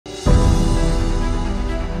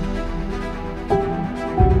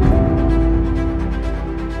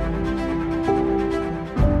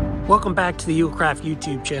Welcome back to the EagleCraft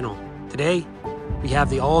YouTube channel. Today, we have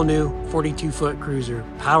the all-new 42-foot cruiser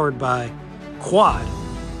powered by Quad,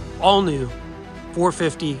 all-new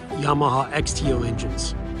 450 Yamaha XTO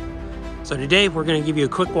engines. So today, we're going to give you a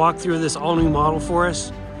quick walkthrough of this all-new model for us,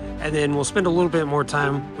 and then we'll spend a little bit more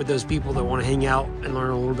time with those people that want to hang out and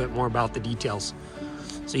learn a little bit more about the details.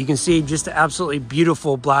 So you can see just the absolutely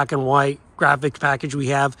beautiful black and white graphics package we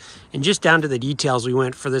have, and just down to the details we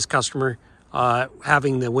went for this customer,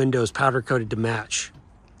 having the windows powder coated to match.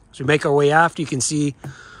 So we make our way aft. You can see,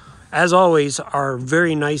 as always, our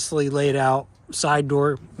very nicely laid out side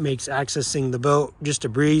door makes accessing the boat just a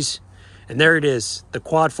breeze. And there it is, the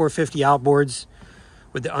Quad 450 outboards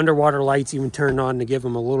with the underwater lights even turned on to give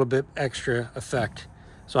them a little bit extra effect.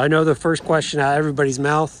 So I know the first question out of everybody's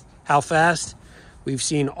mouth, how fast? We've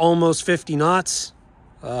seen almost 50 knots,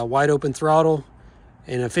 wide open throttle,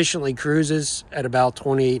 and efficiently cruises at about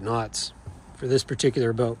 28 knots for this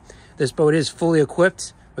particular boat. This boat is fully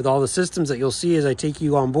equipped with all the systems that you'll see as I take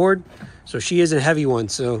you on board. So she is a heavy one,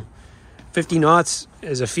 so 50 knots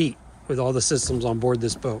is a feat with all the systems on board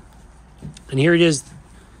this boat. And here it is,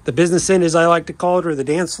 the business end, as I like to call it, or the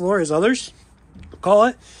dance floor as others call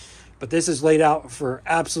it. But this is laid out for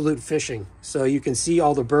absolute fishing. So you can see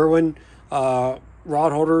all the Berwin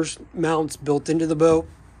rod holders, mounts built into the boat.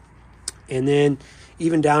 And then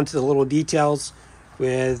even down to the little details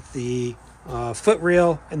with the foot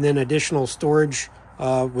rail and then additional storage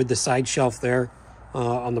with the side shelf there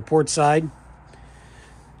on the port side.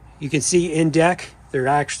 You can see in deck, there are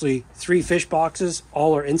actually 3 fish boxes,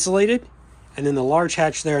 all are insulated. And then the large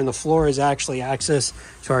hatch there on the floor is actually access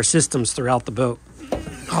to our systems throughout the boat.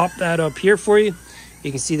 Hop that up here for you. You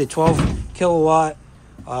can see the 12 kilowatt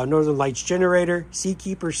Northern Lights generator,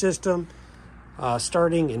 Seakeeper system,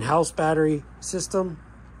 starting in-house battery system.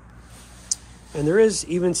 And there is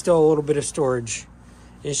even still a little bit of storage.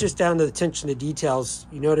 It's just down to the attention to details.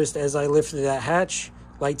 You noticed as I lifted that hatch,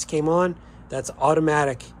 lights came on. That's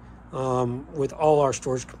automatic with all our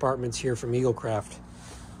storage compartments here from EagleCraft.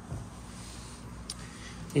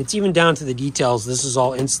 It's even down to the details. This is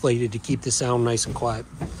all insulated to keep the sound nice and quiet.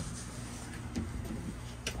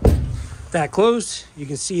 That closed, you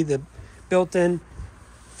can see the built-in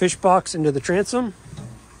fish box into the transom.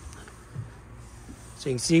 So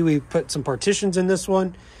you can see we put some partitions in this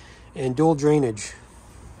one and dual drainage.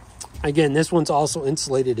 Again, this one's also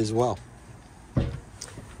insulated as well.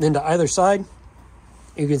 Then to either side,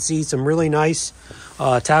 you can see some really nice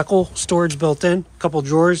tackle storage built in, a couple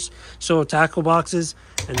drawers, so tackle boxes,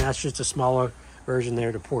 and that's just a smaller version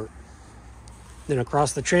there to port. Then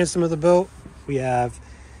across the transom of the boat, we have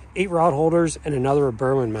 8 rod holders and another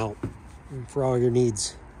Berwin mount for all your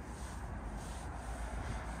needs.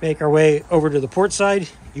 Make our way over to the port side.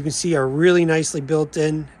 You can see our really nicely built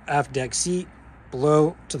in aft deck seat.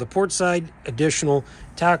 Below to the port side, additional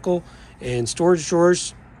tackle and storage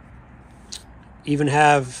drawers. Even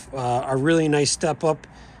have a really nice step up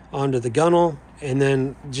onto the gunnel, and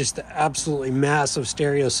then just the absolutely massive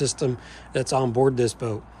stereo system that's on board this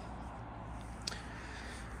boat.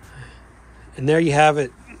 And there you have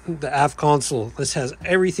it, the aft console. This has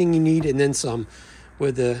everything you need and then some,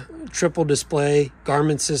 with the triple display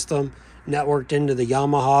Garmin system networked into the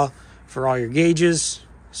Yamaha for all your gauges.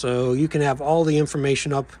 So you can have all the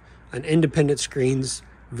information up on independent screens.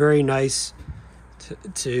 Very nice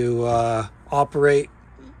to operate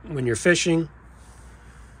when you're fishing.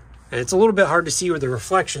 And it's a little bit hard to see with the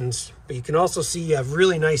reflections, but you can also see you have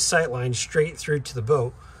really nice sight lines straight through to the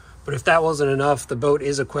boat. But if that wasn't enough, the boat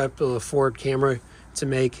is equipped with a forward camera to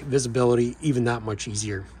make visibility even that much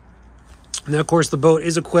easier. And then of course the boat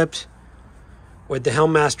is equipped with the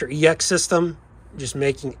Helm Master EX system, just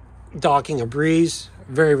making docking a breeze.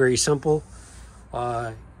 Very, very simple.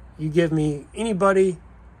 You give me anybody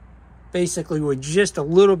basically with just a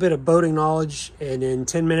little bit of boating knowledge, and in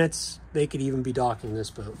 10 minutes, they could even be docking this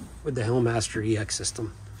boat with the Helm Master EX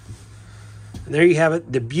system. And there you have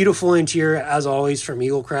it, the beautiful interior, as always, from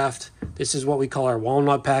EagleCraft. This is what we call our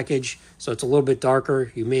walnut package, so it's a little bit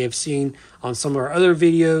darker. You may have seen on some of our other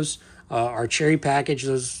videos, our cherry package.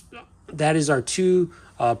 That is our 2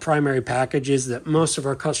 primary packages that most of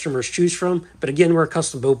our customers choose from. But again, we're a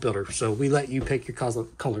custom boat builder, so we let you pick your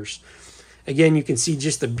colors. Again, you can see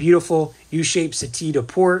just the beautiful U-shaped settee to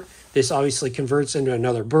port. This obviously converts into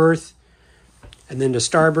another berth. And then to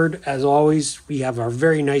starboard, as always, we have our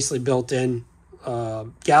very nicely built-in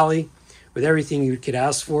galley with everything you could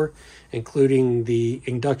ask for, including the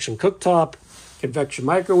induction cooktop, convection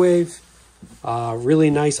microwave, really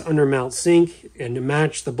nice undermount sink. And to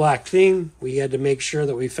match the black theme, we had to make sure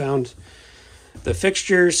that we found the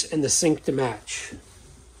fixtures and the sink to match.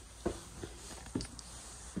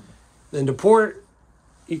 Then to port,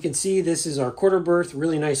 you can see this is our quarter berth,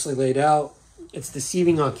 really nicely laid out. It's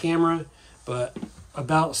deceiving on camera, but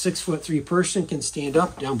about 6'3" person can stand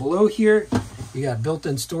up down below here. You got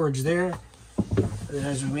built-in storage there. And then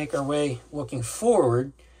as we make our way looking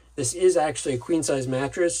forward, this is actually a queen-size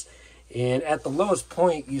mattress. And at the lowest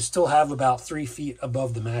point, you still have about 3 feet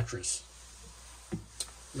above the mattress.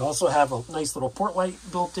 You also have a nice little port light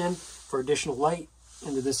built in for additional light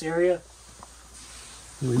into this area.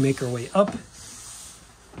 And we make our way up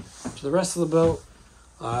to the rest of the boat.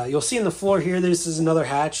 You'll see in the floor here, this is another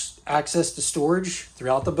hatch, access to storage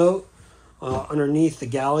throughout the boat. Underneath the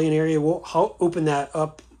galley area, we'll open that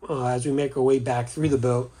up as we make our way back through the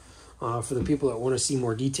boat for the people that want to see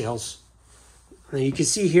more details. And you can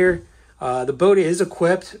see here, the boat is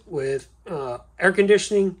equipped with air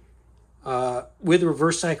conditioning with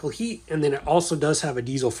reverse cycle heat, and then it also does have a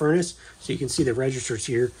diesel furnace, so you can see the registers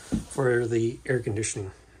here for the air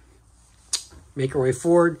conditioning. Make our way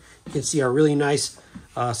forward, you can see our really nice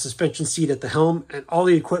suspension seat at the helm and all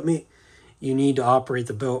the equipment you need to operate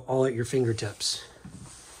the boat all at your fingertips.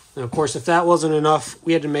 Now, of course, if that wasn't enough,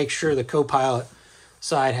 we had to make sure the co-pilot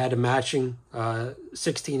side had a matching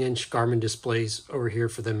 16-inch Garmin displays over here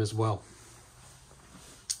for them as well.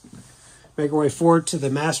 Make our way forward to the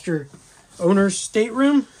master owner's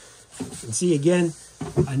stateroom. You can see again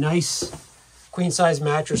a nice queen-size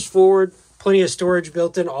mattress forward, plenty of storage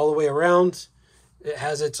built in all the way around. It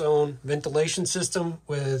has its own ventilation system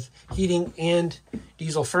with heating and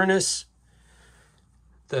diesel furnace.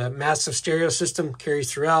 The massive stereo system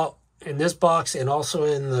carries throughout. In this box and also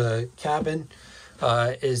in the cabin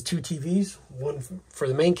is 2 TVs, one for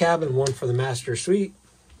the main cabin, one for the master suite.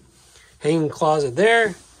 Hanging closet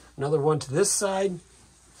there, another one to this side.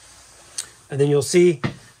 And then you'll see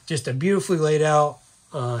just a beautifully laid out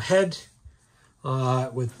head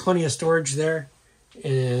with plenty of storage there.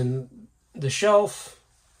 And the shelf,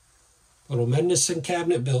 little medicine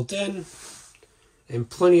cabinet built in, and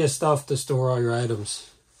plenty of stuff to store all your items.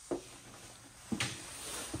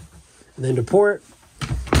 And then to port,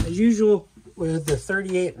 as usual with the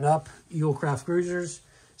 38 and up EagleCraft cruisers,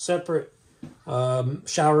 separate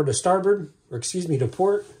shower to starboard, or excuse me, to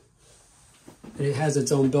port. And it has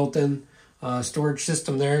its own built-in storage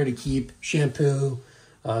system there to keep shampoo,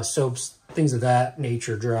 soaps, things of that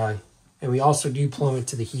nature dry. And we also do plumb it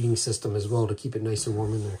to the heating system as well to keep it nice and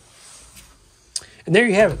warm in there. And there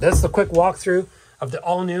you have it. That's the quick walkthrough of the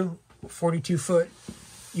all-new 42-foot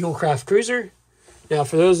EagleCraft cruiser. Now,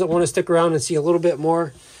 for those that want to stick around and see a little bit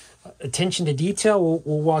more attention to detail,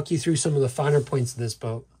 we'll walk you through some of the finer points of this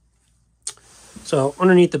boat. So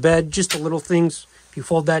underneath the bed, just the little things. If you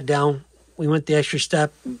fold that down, we went the extra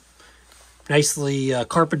step. Nicely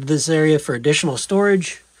carpeted this area for additional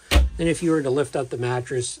storage. Then if you were to lift up the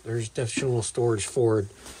mattress, there's additional storage forward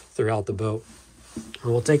throughout the boat.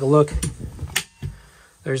 And we'll take a look.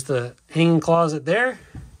 There's the hanging closet there.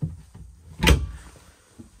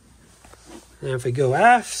 And if we go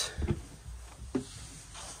aft, you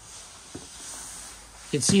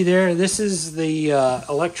can see there, this is the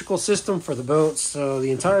electrical system for the boat. So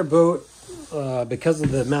the entire boat, because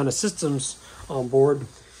of the amount of systems on board,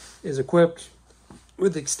 is equipped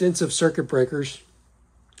with extensive circuit breakers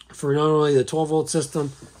for not only the 12-volt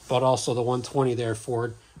system, but also the 120 there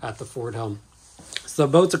forward at the forward helm. So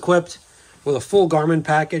the boat's equipped with a full Garmin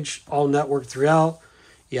package, all networked throughout.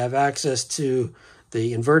 You have access to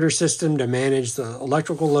the inverter system to manage the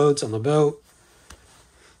electrical loads on the boat.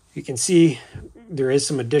 You can see there is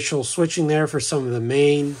some additional switching there for some of the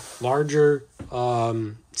main, larger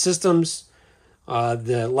systems.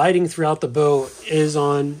 The lighting throughout the boat is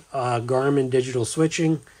on Garmin digital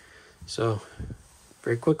switching. So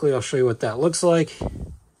very quickly, I'll show you what that looks like.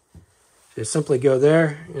 Just simply go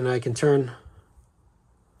there, and I can turn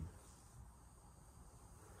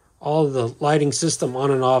all of the lighting system on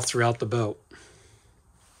and off throughout the boat.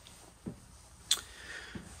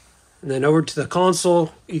 And then over to the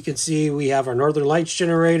console, you can see we have our Northern Lights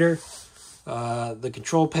generator, the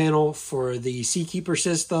control panel for the Seakeeper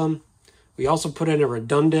system. We also put in a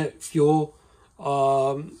redundant fuel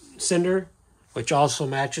sender, which also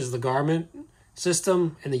matches the Garmin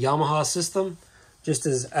system and the Yamaha system, just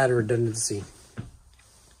as added redundancy.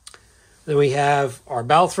 Then we have our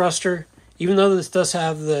bow thruster. Even though this does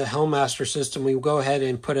have the Helmmaster system, we will go ahead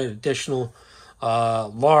and put an additional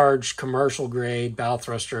large commercial grade bow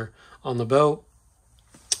thruster on the boat.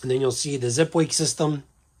 And then you'll see the zip wake system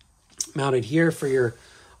mounted here for your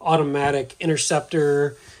automatic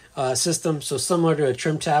interceptor system. So similar to a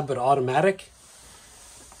trim tab, but automatic.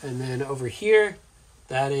 And then over here,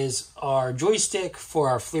 that is our joystick for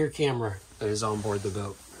our FLIR camera that is on board the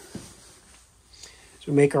boat.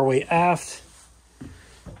 So we make our way aft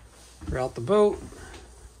throughout the boat.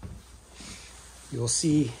 You'll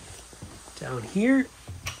see down here,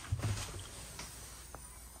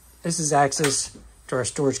 this is access to our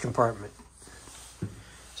storage compartment.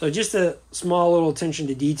 So just a small little attention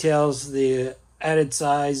to details, the added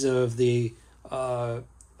size of the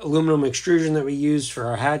aluminum extrusion that we use for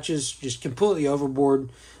our hatches, just completely overboard,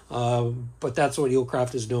 but that's what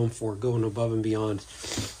EagleCraft is known for, going above and beyond.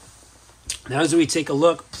 Now as we take a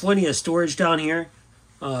look, plenty of storage down here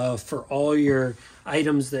for all your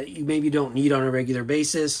items that you maybe don't need on a regular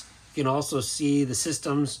basis. You can also see the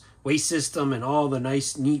systems, waste system, and all the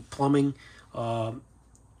nice neat plumbing,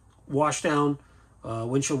 washdown,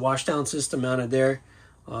 windshield washdown system mounted there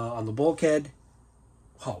on the bulkhead,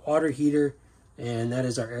 hot water heater, and that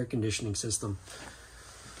is our air conditioning system.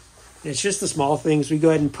 It's just the small things. We go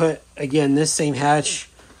ahead and put, again, this same hatch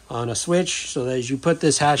on a switch so that as you put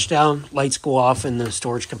this hatch down, lights go off in the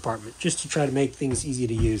storage compartment, just to try to make things easy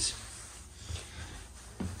to use.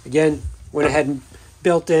 Again, went ahead and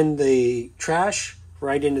built in the trash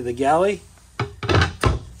right into the galley.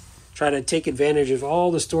 Try to take advantage of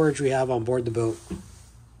all the storage we have on board the boat.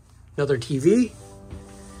 Another TV.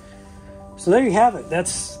 So there you have it.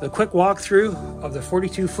 That's a quick walkthrough of the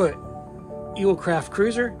 42-foot EagleCraft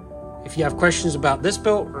cruiser. If you have questions about this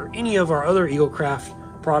boat or any of our other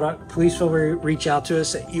EagleCraft product, please feel free to reach out to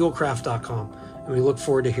us at EagleCraft.com, and we look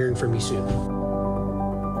forward to hearing from you soon.